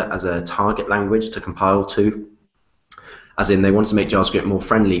JavaScript better as a target language to compile to. as in they want to make JavaScript more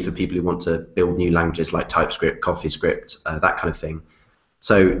friendly for people who want to build new languages like TypeScript, CoffeeScript, that kind of thing.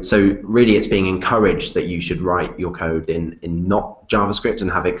 So really it's being encouraged that you should write your code in not JavaScript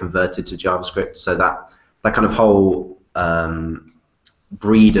and have it converted to JavaScript. So that kind of whole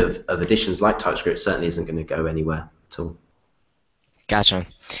breed of additions like TypeScript certainly isn't going to go anywhere at all. Gotcha.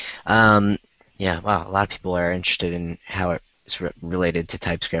 Yeah, wow, a lot of people are interested in how it's related to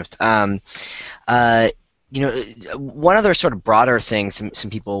TypeScript. You know, one other sort of broader thing some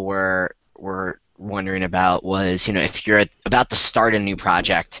people were wondering about was, you know, if you're about to start a new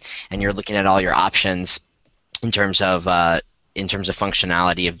project and you're looking at all your options in terms of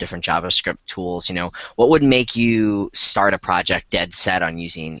functionality of different JavaScript tools, you know, what would make you start a project dead set on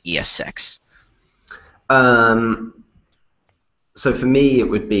using ES6? So for me, it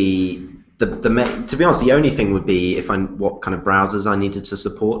would be to be honest, the only thing would be what kind of browsers I needed to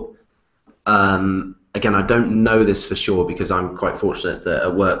support. Again, I don't know this for sure because I'm quite fortunate that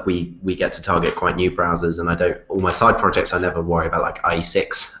at work we get to target quite new browsers, and all my side projects I never worry about like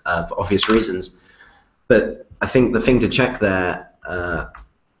IE6 for obvious reasons. But I think the thing to check there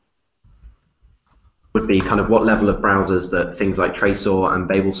would be kind of what level of browsers that things like Tracor and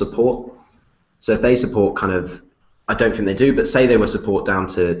Babel support. So if they support kind of, I don't think they do, but say they were support down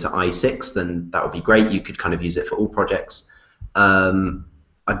to IE6, then that would be great. You could kind of use it for all projects.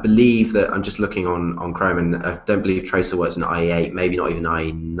 I believe that I'm just looking on Chrome, and I don't believe Tracer works in IE8, maybe not even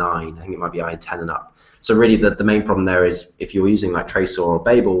IE9. I think it might be IE10 and up. So really, the main problem there is if you're using like Tracer or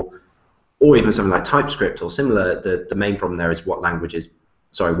Babel, or even something like TypeScript or similar, the main problem there is what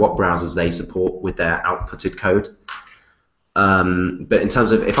browsers they support with their outputted code. But in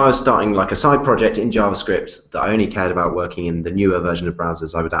terms of if I was starting like a side project in JavaScript that I only cared about working in the newer version of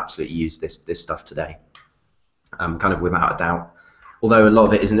browsers, I would absolutely use this stuff today, kind of without a doubt. Although a lot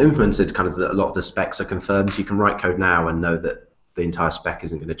of it isn't implemented, kind of a lot of the specs are confirmed, so you can write code now and know that the entire spec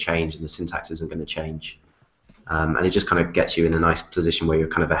isn't going to change and the syntax isn't going to change. And it just kind of gets you in a nice position where you're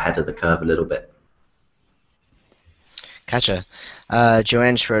kind of ahead of the curve a little bit. Gotcha.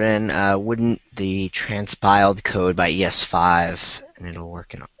 Joanne just wrote in, wouldn't the transpiled code by ES5 and it'll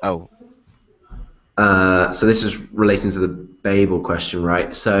work in... Oh. So this is relating to the Babel question,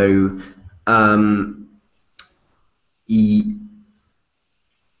 right? So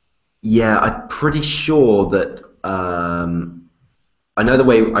yeah, I'm pretty sure that I know the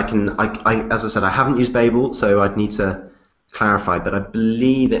way as I said, I haven't used Babel, so I'd need to clarify, but I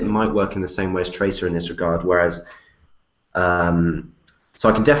believe it might work in the same way as Tracer in this regard, whereas so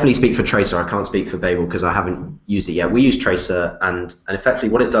I can definitely speak for Tracer. I can't speak for Babel because I haven't used it yet. We use Tracer, and effectively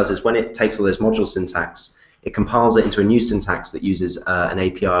what it does is when it takes all this module syntax, it compiles it into a new syntax that uses an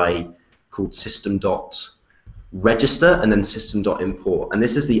API called system.register and then system.import. And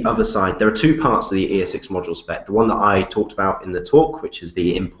this is the other side. There are two parts to the ES6 module spec. The one that I talked about in the talk, which is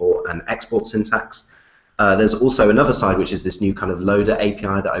the import and export syntax. There's also another side, which is this new kind of loader API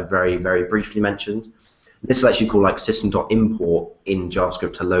that I very, very briefly mentioned. This lets you call like system.import in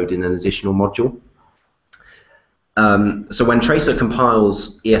JavaScript to load in an additional module. So when Tracer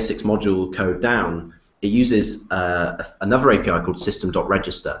compiles ES6 module code down, it uses another API called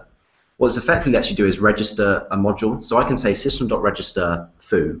system.register. What it's effectively lets you do is register a module. So I can say system.register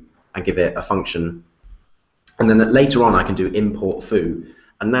foo and give it a function. And then later on I can do import foo.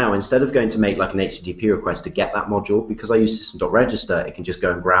 And now instead of going to make like an HTTP request to get that module, because I use system.register, it can just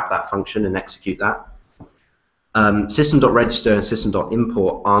go and grab that function and execute that. System.register and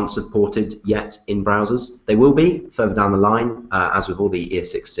system.import aren't supported yet in browsers. They will be further down the line, as with all the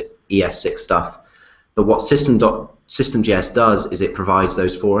ES6 stuff. But what system.js does is it provides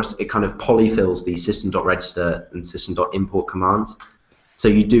those for us. It kind of polyfills the system.register and system.import commands. So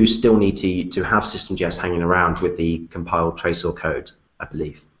you do still need to have system.js hanging around with the compiled Tracor code, I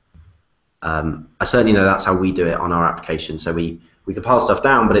believe. I certainly know that's how we do it on our application. So we compile stuff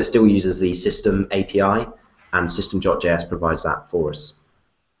down, but it still uses the system API, and system.js provides that for us.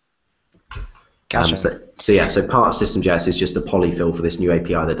 Gotcha. So part of system.js is just a polyfill for this new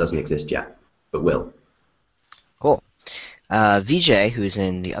API that doesn't exist yet, but will. Cool. VJ, who's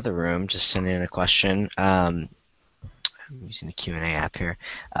in the other room, just sent in a question. I'm using the Q&A app here.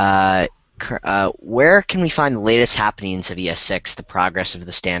 Where can we find the latest happenings of ES6, the progress of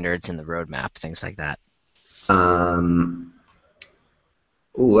the standards and the roadmap, things like that?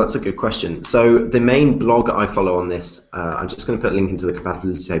 Oh, that's a good question. So the main blog I follow on this, I'm just going to put a link into the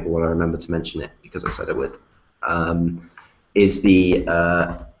compatibility table while I remember to mention it because I said I would, is the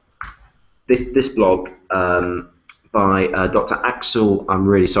this blog by Dr. Axel. I'm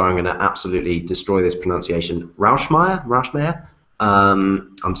really sorry, I'm going to absolutely destroy this pronunciation. Rauschmeier.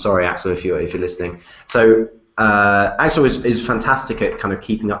 I'm sorry, Axel, if you're listening. So Axel is fantastic at kind of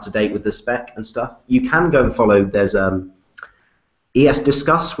keeping up to date with the spec and stuff. You can go and follow. There's ES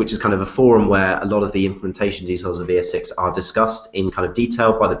Discuss, which is kind of a forum where a lot of the implementation details of ES6 are discussed in kind of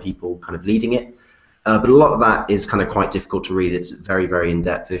detail by the people kind of leading it. But a lot of that is kind of quite difficult to read. It's very, very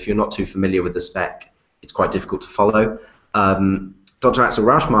in-depth. If you're not too familiar with the spec, it's quite difficult to follow. Dr. Axel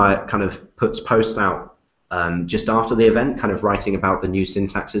Rauschmeier kind of puts posts out just after the event, kind of writing about the new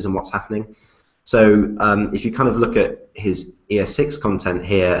syntaxes and what's happening. So if you kind of look at his ES6 content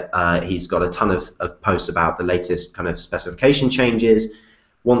here, he's got a ton of posts about the latest kind of specification changes.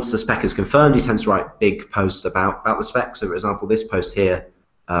 Once the spec is confirmed, he tends to write big posts about the spec. So for example, this post here,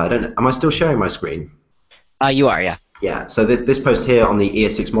 I don't know, am I still sharing my screen? You are, yeah. Yeah, so this post here on the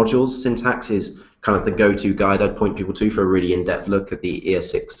ES6 modules syntax is kind of the go-to guide I'd point people to for a really in-depth look at the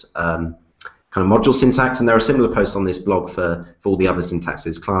ES6 kind of module syntax, and there are similar posts on this blog for all the other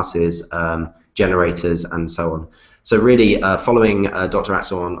syntaxes, classes, generators, and so on. So really, following Dr.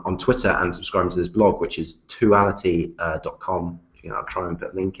 Axel on Twitter and subscribing to this blog, which is tuality.com, I'll try and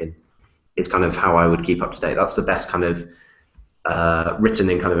put a link in, it's kind of how I would keep up to date. That's the best kind of written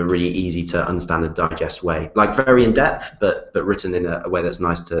in kind of a really easy to understand and digest way. Like very in-depth, but written in a way that's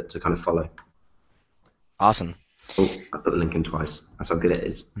nice to kind of follow. Awesome. Oh, I put the link in twice. That's how good it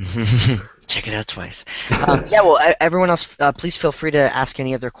is. Check it out twice. Yeah, well, everyone else, please feel free to ask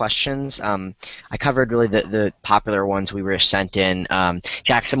any other questions. I covered really the popular ones we were sent in.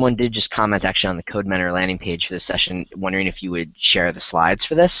 Jack, someone did just comment actually on the Codementor landing page for this session, wondering if you would share the slides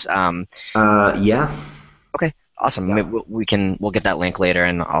for this. Yeah. Okay, awesome. Yeah. We'll get that link later,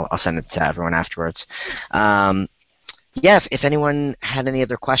 and I'll send it to everyone afterwards. Yeah, if anyone had any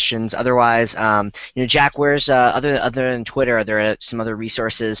other questions, otherwise, Jack, where's other than Twitter, are there some other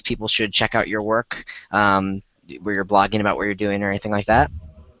resources people should check out your work, where you're blogging about what you're doing or anything like that?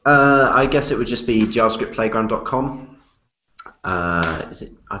 I guess it would just be javascriptplayground.com. Is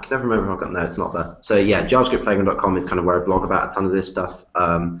it? I can never remember if I've got no, it's not there. So yeah, javascriptplayground.com is kind of where I blog about a ton of this stuff.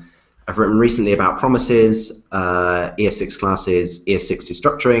 I've written recently about promises, ES6 classes, ES6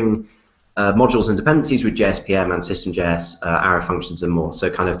 destructuring, modules and dependencies with JSPM and System.js, arrow functions, and more. So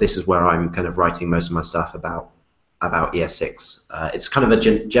kind of this is where I'm kind of writing most of my stuff about ES6. It's kind of a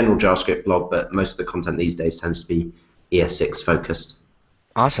general JavaScript blog, but most of the content these days tends to be ES6 focused.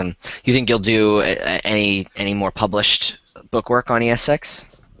 Awesome. Do you think you'll do any more published book work on ES6?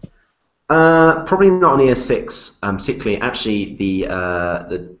 Probably not on ES6 particularly. Actually, the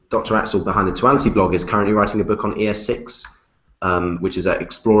Dr. Axel behind the Tuality blog is currently writing a book on ES6. Which is at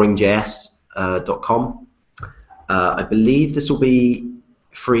exploringjs.com. I believe this will be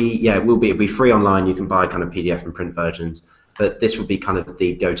free. Yeah, it will be. It'll be free online. You can buy kind of PDF and print versions. But this would be kind of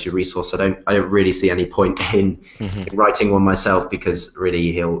the go-to resource. I don't really see any point in writing one myself, because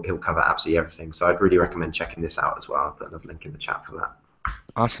really he'll cover absolutely everything. So I'd really recommend checking this out as well. I'll put another link in the chat for that.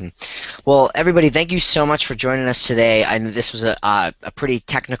 Awesome. Well, everybody, thank you so much for joining us today. I know this was a pretty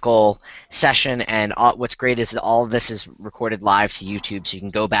technical session, and what's great is that all of this is recorded live to YouTube, so you can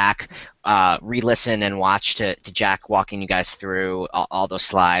go back, re-listen, and watch to Jack walking you guys through all those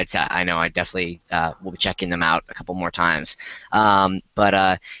slides. I know I definitely will be checking them out a couple more times.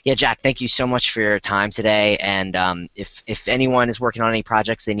 Yeah, Jack, thank you so much for your time today. And if anyone is working on any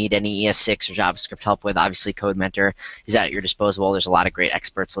projects they need any ES6 or JavaScript help with, obviously CodeMentor is at your disposal. There's a lot of great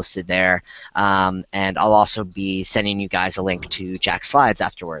experts listed there. And I'll also be sending you guys a link to Jack's slides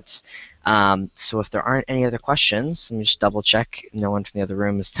afterwards. So if there aren't any other questions, let me just double check. No one from the other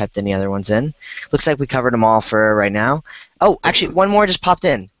room has typed any other ones in. Looks like we covered them all for right now. Oh, actually, one more just popped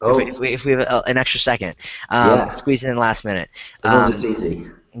in. Oh. If we have an extra second. Yeah. Squeeze it in last minute. As long as it's easy.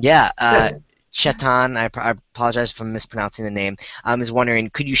 Yeah. Chetan, I apologize if I'm mispronouncing the name, is wondering,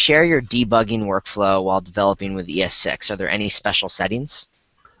 could you share your debugging workflow while developing with ES6? Are there any special settings?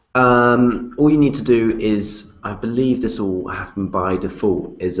 All you need to do is, I believe this will happen by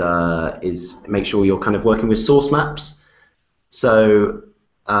default, is make sure you're kind of working with source maps. So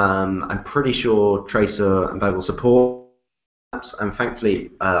I'm pretty sure Tracer and Babel support maps, and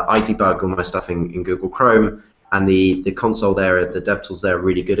thankfully I debug all my stuff in Google Chrome, and the console there, the DevTools there are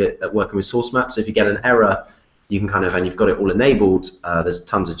really good at working with source maps. So if you get an error, you can kind of, and you've got it all enabled, there's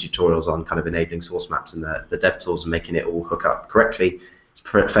tons of tutorials on kind of enabling source maps and the DevTools and making it all hook up correctly. It's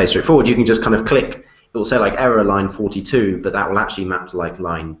fairly straightforward. You can just kind of click, it will say like error line 42, but that will actually map to like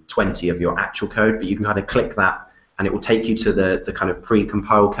line 20 of your actual code, but you can kind of click that and it will take you to the kind of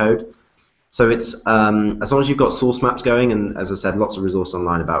pre-compiled code. So it's, as long as you've got source maps going, and as I said, lots of resource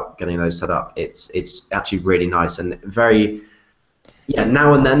online about getting those set up, it's actually really nice and very, yeah,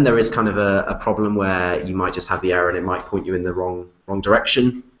 now and then there is kind of a problem where you might just have the error and it might point you in the wrong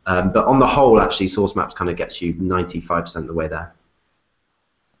direction. But on the whole, actually, source maps kind of gets you 95% of the way there.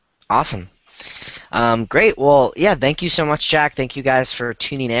 Awesome. Great. Well, yeah. Thank you so much, Jack. Thank you guys for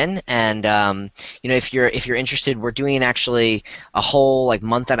tuning in. And if you're interested, we're doing actually a whole like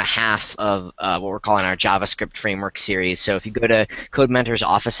month and a half of what we're calling our JavaScript framework series. So if you go to CodeMentor's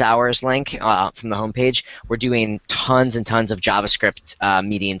office hours link from the homepage, we're doing tons and tons of JavaScript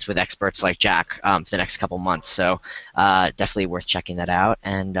meetings with experts like Jack for the next couple months. So definitely worth checking that out.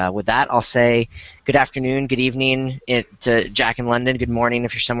 And with that, I'll say good afternoon, good evening to Jack in London. Good morning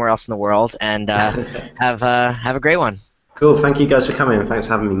if you're somewhere else in the world. And have a great one. Cool. Thank you guys for coming, and thanks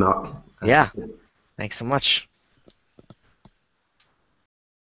for having me, Mark. Yeah. Thanks so much.